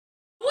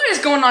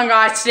going on,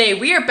 guys? Today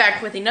we are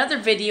back with another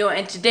video,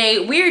 and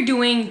today we are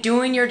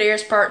doing Your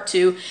Dares Part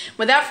 2.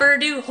 Without further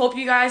ado, hope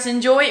you guys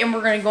enjoy, and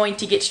we're going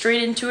to get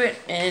straight into it,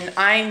 and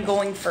I'm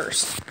going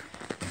first.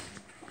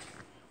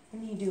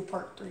 When do you do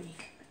Part 3?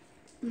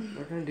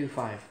 We're gonna do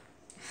 5.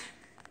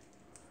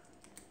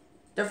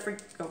 Don't freak.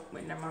 Oh,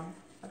 wait, never mind.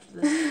 After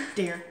this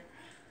dare.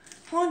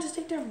 How long does it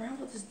take to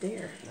unravel this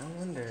dare? No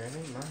wonder, it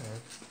ain't mine.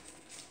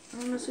 I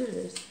don't know who it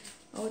is.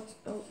 Oh,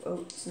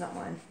 it's not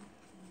mine.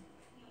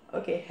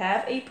 Okay,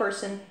 have a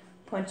person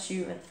punch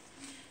you in.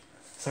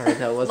 Sorry,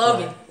 that was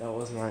Logan. mine. That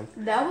was mine.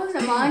 That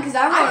wasn't mine because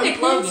I wrote a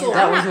pencil.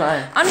 That was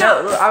mine. I'm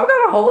not. I've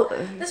got a hold.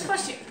 Let's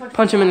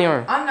Punch him in the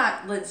arm. I'm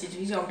not Lindsay.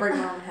 He's gonna break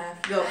my arm in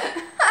half. Go.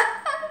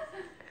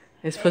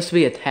 It's supposed to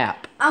be a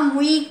tap. I'm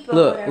weak, but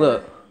Look, whatever.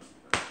 look.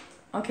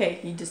 Okay,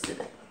 you just did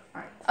it.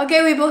 Alright.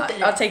 Okay, we both did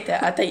it. I'll take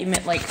that. I thought you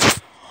meant like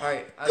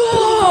Alright.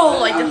 go,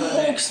 like the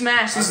Hulk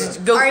smash. This is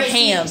go Alright,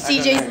 ham.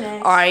 CJ's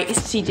next. Alright,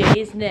 CJ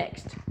is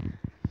next.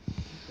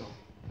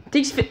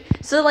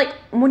 So like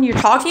when you're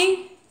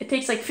talking, it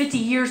takes like 50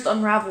 years to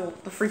unravel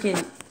the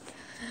freaking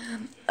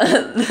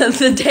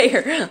the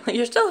dare. Like,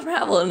 you're still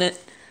unraveling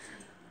it.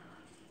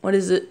 What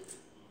is it?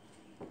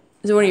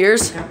 Is it one of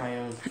yours? I got my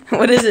own.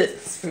 What is it?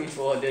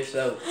 Spoonful of dish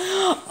soap.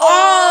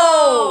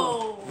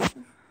 Oh!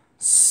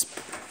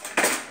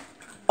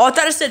 Oh, I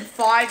thought it said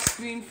 5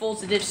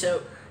 spoonfuls of dish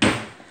soap.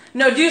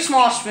 No, do a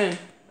small spoon.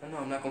 Oh, no,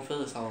 I'm not gonna fill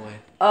this all the way.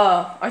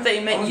 I thought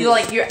you meant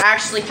you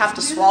actually have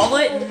to swallow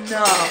it.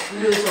 No.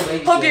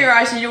 Hope you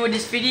guys enjoyed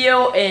this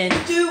video and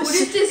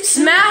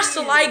smash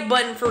the like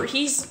button for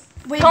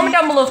comment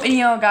down below if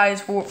any of you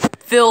guys will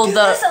fill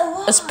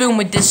a spoon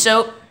with dish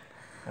soap.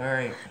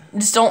 Alright.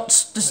 Just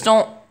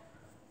don't.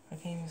 I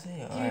can't even see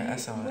it. Alright, I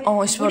saw it. Oh,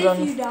 I spilled it on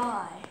What if you. you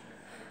die?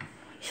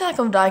 You're not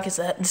gonna die because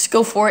of that. Just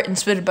go for it and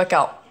spit it back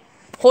out.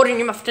 Hold it in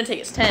your mouth. It's gonna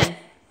take us 10,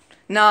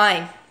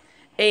 9,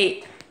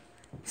 8,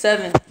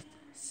 7,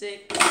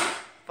 6,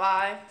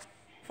 5,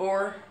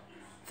 4,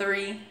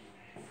 3,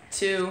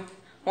 2,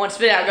 1.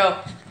 Spit it out.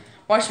 Go.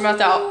 Wash your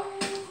mouth out.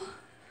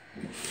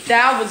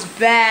 That was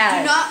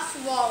bad. Do not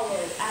swallow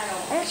at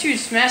all. I want you to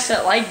smash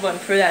that like button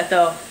for that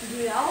though.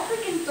 Dude, I'll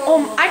freaking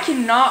throw I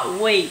cannot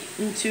wait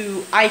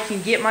until I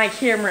can get my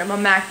camera and my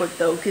MacBook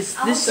though, because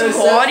this so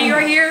quality sad.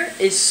 right here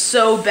is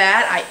so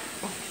bad.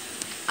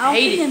 I'll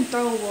hate it. freaking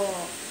throw a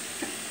wall.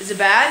 Is it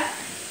bad?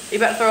 You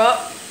about to throw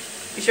up?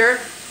 You sure?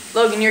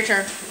 Logan, your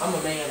turn. I'm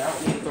a man. I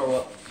don't need to throw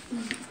up.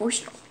 Of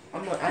course you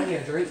don't. I need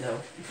a drink though.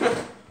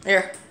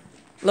 Here.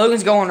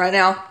 Logan's going right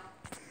now.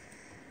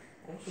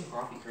 I want some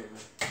coffee creamer.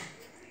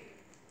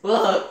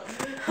 Look,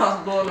 I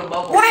was blowing a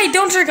bubble. Wait,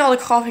 don't drink all the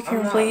coffee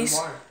cream, please.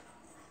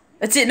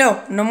 That's it.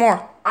 No, no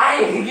more.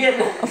 I ain't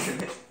getting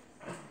it.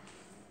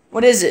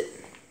 What is it?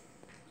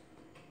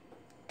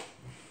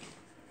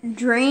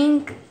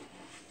 Drink.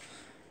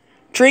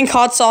 Drink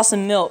hot sauce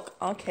and milk.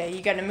 Okay,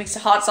 you gotta mix the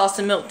hot sauce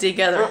and milk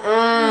together.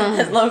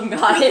 Logan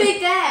got Who it.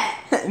 picked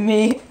that?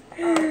 Me.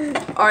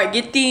 Alright,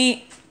 get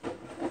the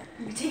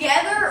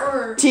Together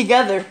or?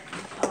 together.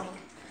 Oh.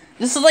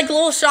 This is like a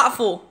little shot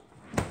full.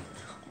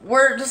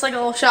 We're just like a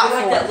little shot I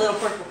full. like that little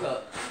purple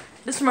cup.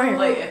 This one right here.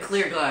 Like a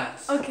clear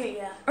glass. Okay,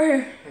 yeah. Right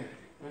here.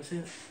 Wanna see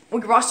it? We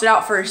can wash it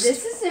out first.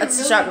 This isn't That's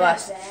really the shot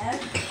glass.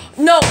 that bad.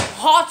 No,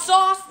 hot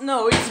sauce?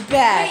 No, it's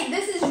bad. Wait,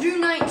 this is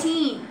June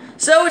 19.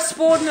 So it's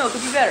spoiled milk.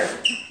 It'll be better.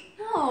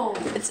 No.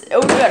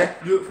 It'll be better.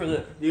 Do it for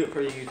the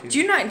YouTube.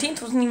 June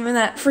 19th wasn't even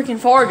that freaking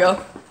far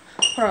ago.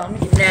 Hold on,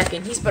 let me get a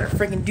napkin. He's better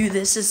freaking do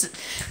this. This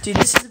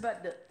is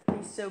about to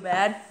be so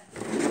bad.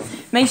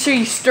 Make sure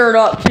you stir it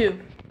up too.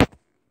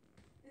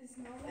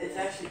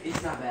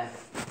 It's not bad.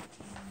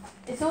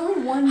 It's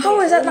only 1 day.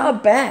 How is that old.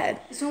 not bad?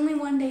 It's only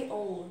 1 day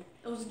old.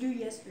 It was due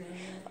yesterday.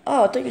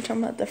 Oh, I thought you were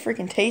talking about the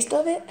freaking taste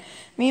of it.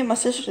 Me and my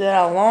sister did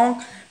that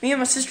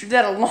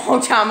a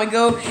long time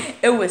ago.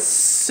 It was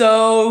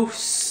so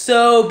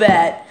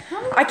bad.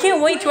 I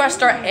can't wait till I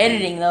start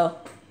editing though.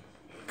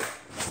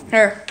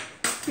 Here,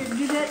 Here,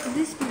 do that.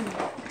 This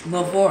one.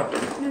 No for.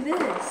 Do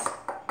this.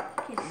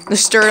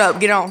 let's stir it up.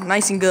 Get on,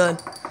 nice and good.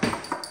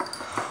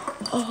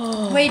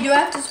 Oh. Wait, do I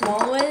have to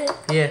swallow it?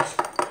 Yes.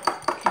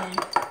 Okay.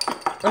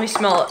 Let me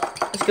smell it.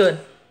 It's good.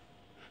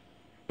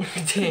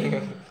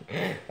 Damn.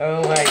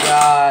 Oh my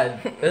god.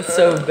 That's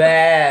so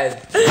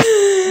bad.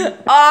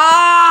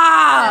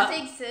 Ah!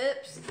 Can I take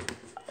sips?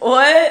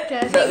 What? Can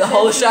I take The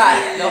whole sips?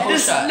 shot. The whole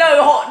Just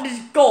shot.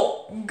 just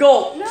gulp.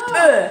 No.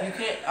 You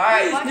can't.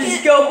 Alright.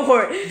 Just go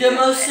for it. The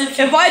most sips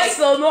you If I take-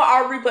 slow mo,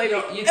 I'll replay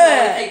it. You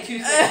can only take 2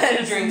 sips.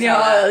 2 drinks.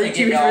 No, to you get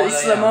choose it all really the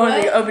way slow out. mo and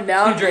they go up and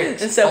down. 2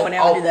 drinks. It's so funny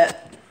how I do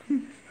that.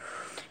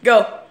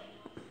 Go.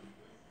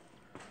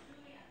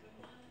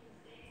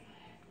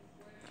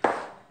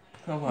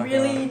 Oh my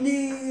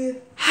Really?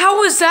 god.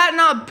 How is that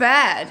not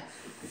bad?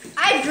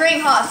 I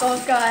drink hot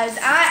sauce, guys.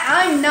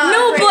 I'm not.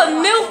 No, afraid but of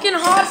hot milk and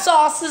hot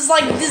sauce is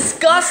like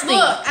disgusting.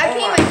 Look, I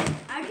can't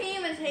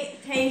even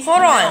taste.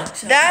 Hold the on, milk,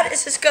 so- that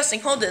is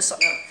disgusting. Hold this.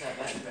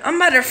 I'm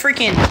about to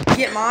freaking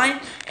get mine,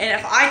 and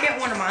if I get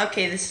one of mine,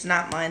 okay, this is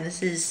not mine.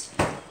 This is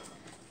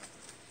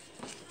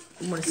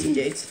one of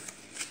CJ's.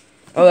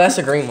 Oh, that's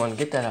a green one.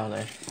 Get that out of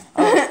there.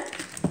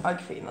 I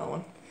can pick another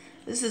one.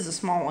 This is a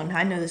small one.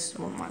 I know this is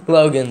one of mine.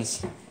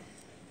 Logan's.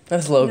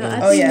 That's Logan's.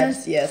 No, Oh yeah,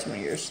 it's one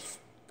of yours.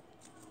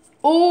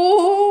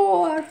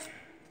 Oh.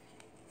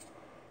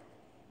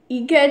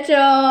 Eat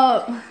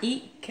ketchup.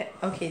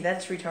 Okay,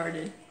 that's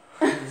retarded.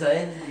 You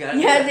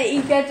have to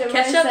eat ketchup.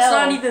 Ketchup's myself.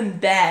 not even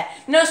bad.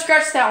 No,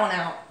 scratch that one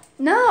out.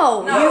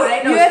 No, No,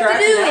 ain't no you have to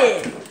scratching do out.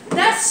 it.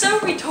 That's so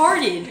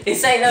retarded.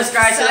 It's ain't no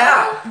scratching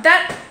out.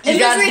 That If You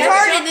gotta it's do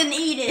retarded, then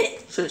eat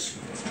it. Shush.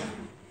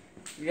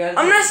 You gotta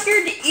I'm do- not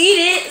scared to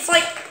eat it. It's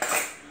like,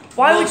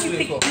 why would you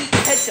Beautiful. pick eat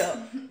ketchup?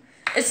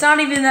 It's not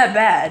even that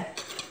bad.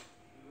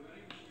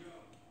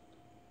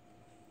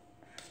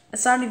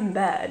 It's not even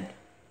bad.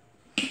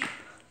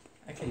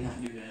 I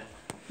cannot do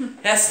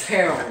that. That's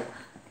terrible.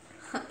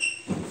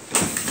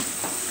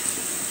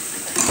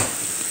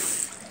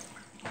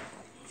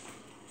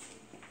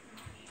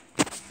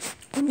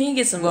 We need to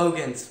get some.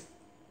 Logan's.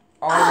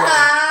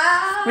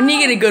 We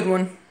need to get a good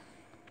one.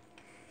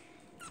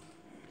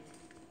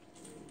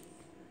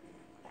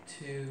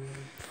 2.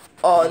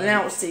 Oh,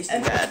 that was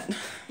tasting bad.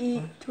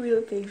 Eat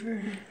toilet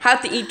paper.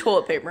 Have to eat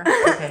toilet paper.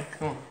 Okay,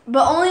 come on.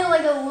 But only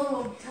like a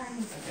little tiny.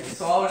 Okay,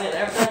 swallowing it,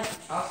 everything?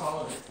 I'll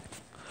swallow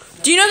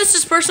it. Do you know this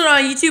is a person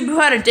on YouTube who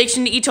had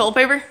addiction to eat toilet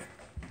paper?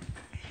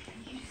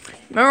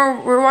 Remember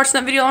we were watching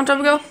that video a long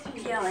time ago?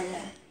 Yeah, like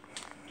that.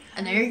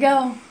 And there you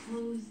go.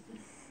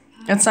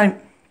 That's not.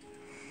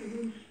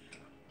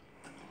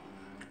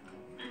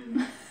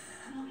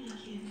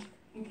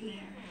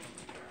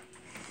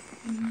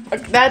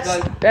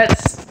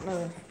 That's.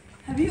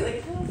 Have you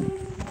ate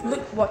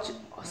Look, watch it.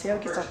 Oh, see how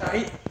it gets up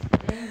right?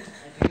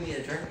 I do need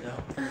a drink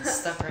though. It's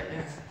stuck right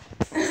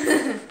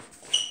there.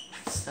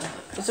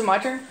 Stuck. Is it my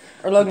turn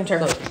or Logan's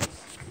turn?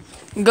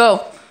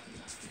 Go.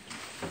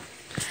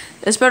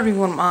 This better be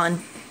one of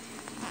mine.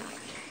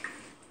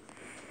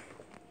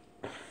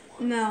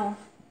 No.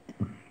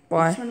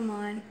 Why? It's one of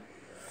mine.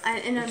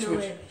 And I know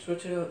it.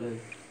 Switch it up then.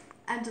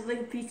 I have to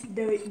lick a piece of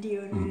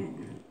deodorant.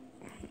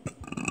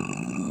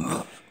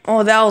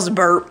 Oh, that was a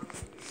burp.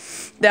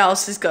 That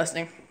was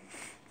disgusting.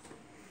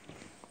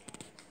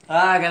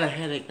 Ah, I got a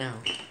headache now.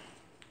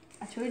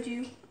 I told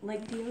you,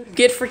 like deodorant.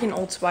 Get freaking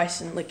Old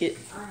Spice and lick it.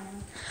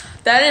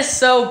 That is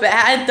so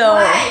bad though.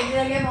 Why? Did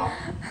I get all?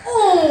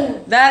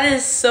 Oh! That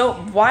is so.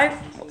 Why?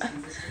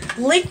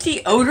 Lick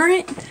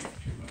deodorant?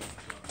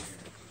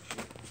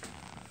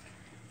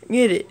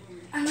 Get it.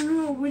 I don't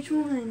know which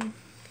one.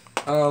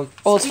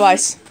 Old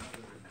Spice.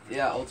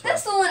 Yeah, Old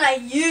That's Spice. the one I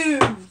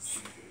use.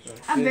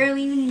 I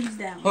barely even use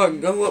that one. Hold on,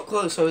 go up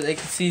close so they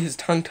can see his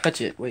tongue touch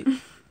it. Wait.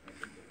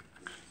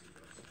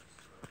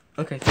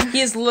 Okay. He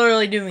is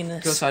literally doing Go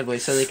this.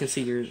 sideways so they can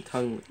see your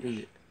tongue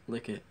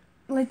lick it.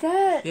 Like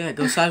that? Yeah,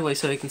 go sideways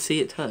so they can see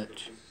it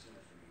touch.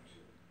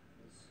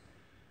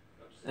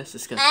 That's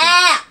disgusting.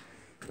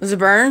 Does it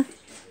burn?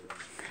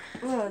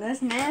 Oh,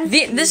 that's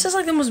nasty. This is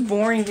like the most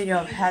boring video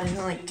I've had in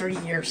like 3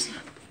 years.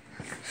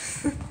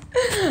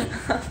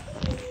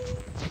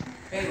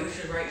 Hey, we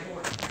should write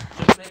more.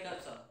 Let's make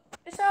up some.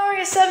 It's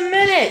already 7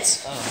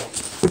 minutes.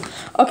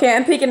 Oh. Okay,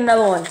 I'm picking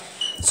another one.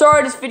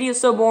 Sorry, this video is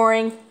so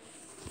boring.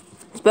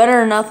 It's better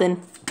than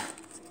nothing.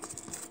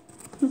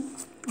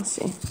 Let's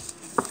see.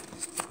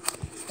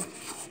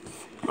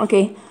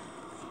 Okay.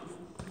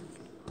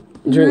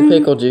 Drink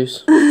pickle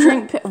juice.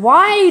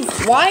 Why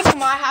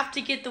come I have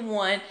to get the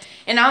one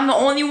and I'm the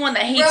only one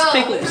that hates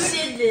pickles? Who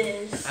did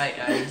this? I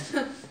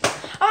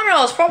I don't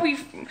know. It's probably.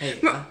 Hey,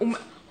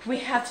 We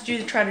have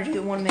to try to do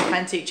the 1 minute hide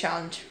and seek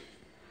challenge.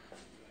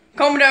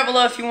 Comment down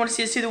below if you want to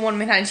see us do the 1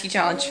 minute hide and seek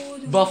challenge.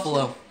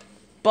 Buffalo.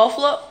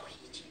 Buffalo.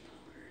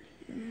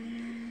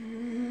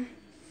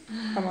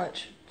 How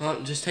much?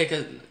 Well, just take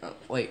a.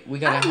 Wait, we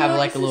gotta have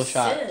like a little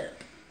shot.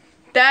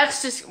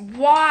 That's just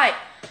why.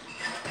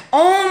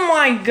 Oh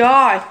my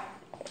god.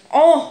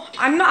 Oh,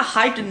 I'm not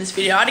hyped in this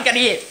video. I gotta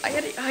get. I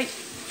gotta hype.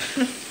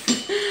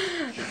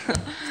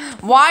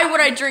 Why would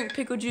I drink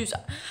pickle juice?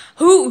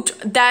 Who?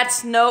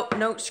 That's no.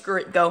 Screw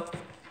it. Go.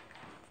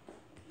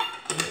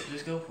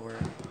 Just go for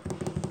it.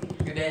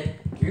 You're dead.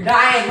 You're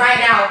dying right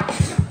now.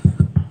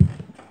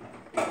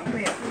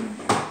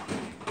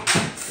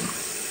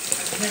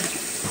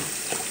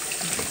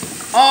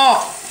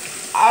 Oh,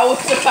 I was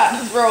about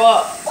to throw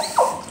up.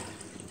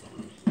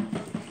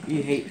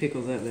 You hate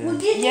pickles that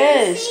bad.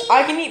 Yes,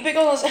 I can eat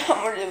pickles.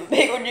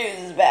 Pickle juice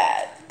is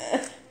bad.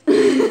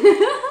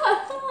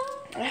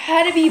 It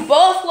had to be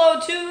buffalo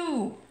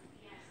too.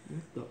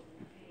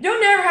 You'll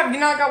never have. You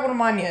not got one of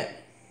mine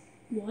yet.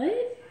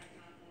 What?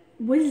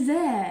 What is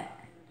that?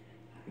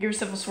 Give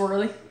yourself a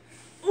swirly.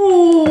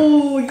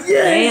 Oh, yes!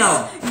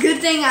 Damn. Good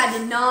thing I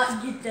did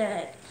not get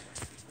that.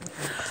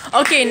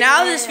 Okay,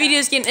 now this video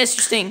is getting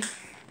interesting.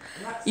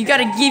 You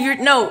gotta give your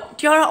no.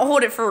 Do you not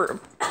hold it for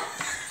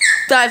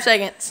 5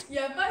 seconds?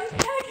 Yeah, but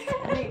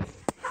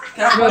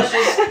Can I push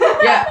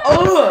it? Yeah.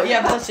 Oh,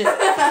 yeah. Push it.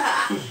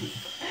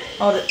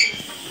 Hold it.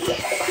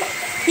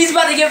 He's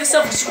about to give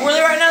himself a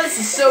swirly right now. This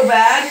is so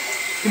bad.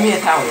 Give me a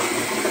towel.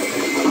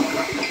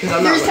 Cause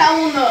I'm there's not.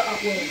 towel in the.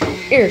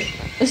 Here.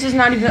 This is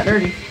not even that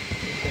dirty.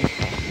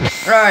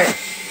 All right.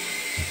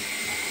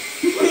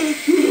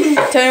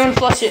 Tell me when to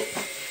flush it.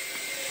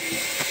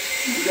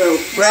 Go.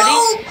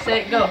 Ready,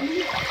 set, go.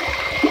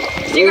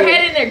 Stick your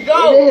head in there,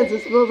 go. It is.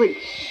 It smells like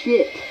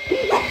shit. You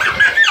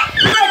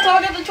gotta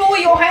talk at the toilet,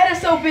 your head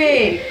is so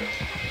big.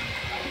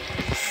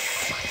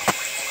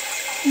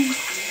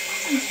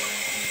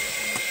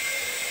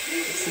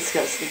 It's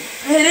disgusting.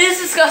 It is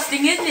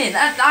disgusting, isn't it?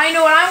 I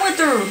know what I went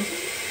through.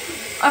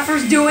 My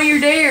first doing your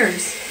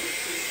dares.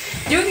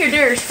 Doing your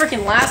dares,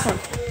 freaking last one.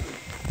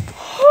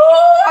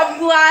 I'm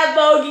glad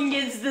Logan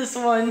gets this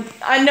one.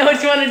 I know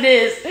which one it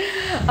is.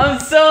 I'm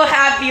so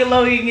happy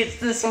Logan gets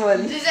this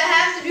one. Does it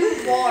have to do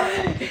with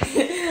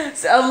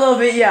water? A little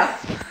bit, yeah.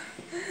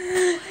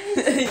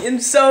 I'm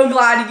so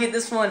glad you get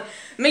this one.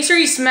 Make sure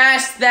you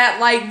smash that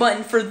like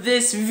button for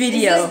this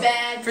video. Is this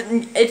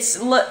bad?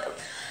 It's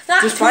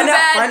not Just too find out-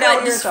 bad, find out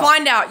but just yourself.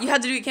 find out. You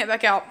have to do it, can't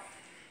back out.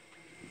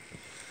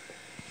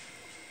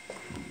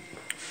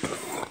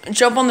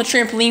 Jump on the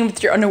trampoline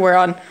with your underwear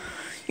on.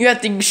 You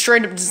have to be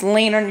straight up just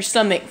laying on your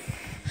stomach.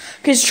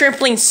 Because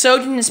trampoline's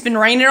soaked and it's been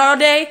raining all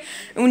day.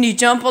 And when you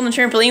jump on the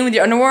trampoline with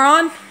your underwear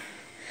on,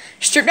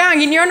 strip down,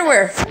 get in your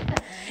underwear.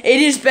 It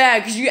is bad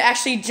because you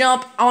actually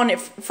jump on it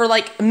for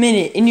like a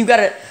minute. And you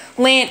gotta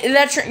land.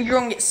 And you're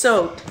gonna get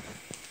soaked.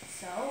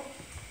 So?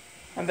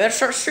 I better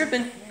start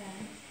stripping.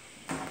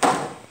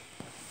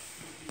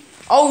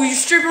 Oh, you're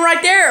stripping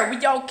right there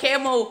with y'all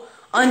camo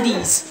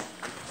undies.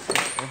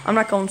 I'm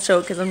not going to show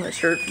it because I'm not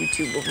sure if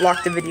YouTube will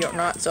block the video or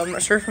not. So I'm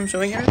not sure if I'm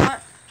showing it or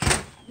not.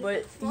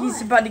 But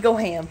he's about to go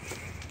ham.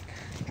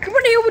 Come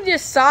on here with your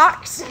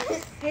socks.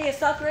 Hey, it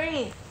stopped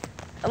raining.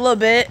 A little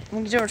bit.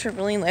 We'll get you on a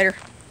trampoline later.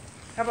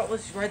 How about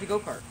let's ride the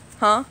go-kart?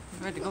 Huh?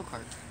 Ride the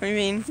go-kart. What do you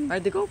mean?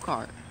 Ride the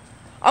go-kart.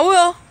 I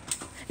will.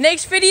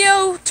 Next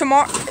video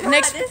tomorrow.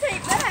 Next. This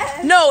ain't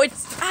bad. No,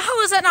 it's.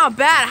 How is that not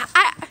bad?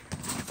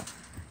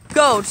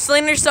 Go. Just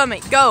land on your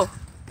stomach. Go.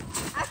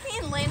 I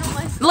can't land on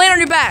my stomach. Land on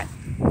your back.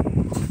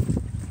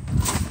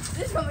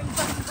 This is gonna be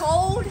fucking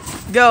cold.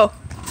 Go.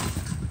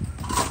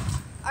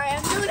 Alright,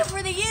 I'm doing it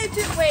for the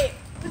YouTube. Wait,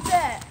 what's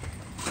that?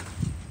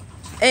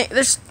 Hey,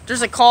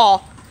 there's a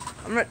call.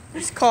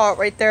 There's a call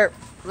right there.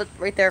 Look,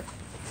 right there.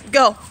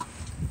 Go.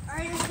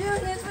 Alright, I'm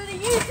doing this for the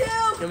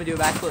YouTube. Let me do a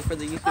backflip for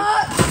the YouTube.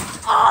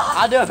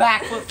 I'll do a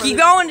backflip for Keep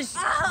the going. Just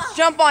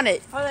jump on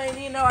it.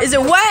 Is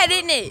it wet?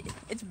 Isn't it?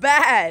 It's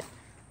bad.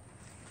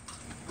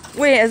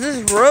 Wait, is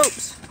this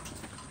ropes?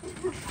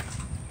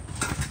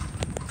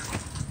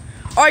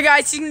 Alright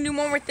guys, he's gonna do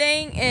one more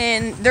thing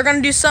and they're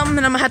gonna do something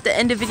and I'm gonna have to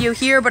end the video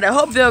here, but I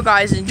hope you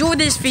guys enjoyed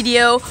this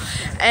video.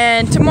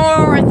 And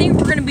tomorrow I think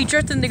we're gonna be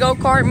drifting the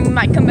go-kart and we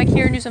might come back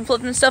here and do some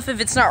flips and stuff if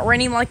it's not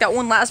raining like that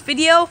one last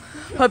video.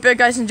 Hope you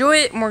guys enjoy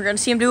it and we're gonna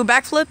see him do a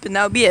backflip and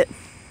that'll be it.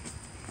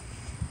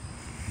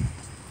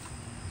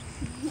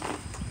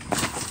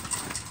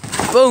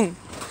 Boom.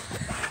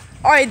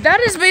 Alright, that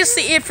is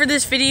basically it for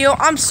this video.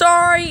 I'm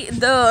sorry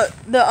the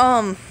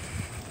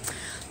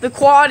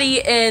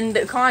quality and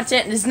the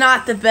content is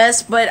not the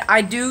best, but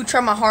I do try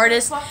my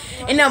hardest.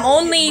 And I'm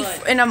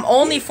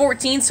only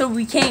 14, so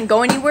we can't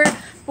go anywhere.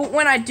 But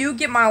when I do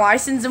get my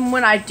license and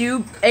when I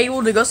do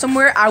able to go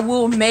somewhere, I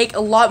will make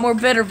a lot more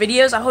better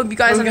videos. I hope you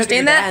guys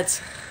understand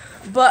that.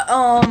 But We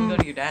can go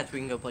to your dad's. We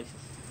can go places.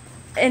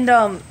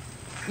 and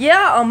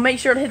yeah, make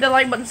sure to hit that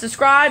like button,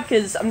 subscribe,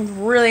 because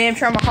I'm really am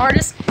trying my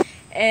hardest.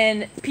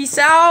 And peace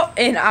out,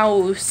 and I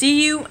will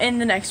see you in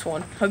the next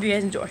one. Hope you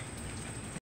guys enjoy.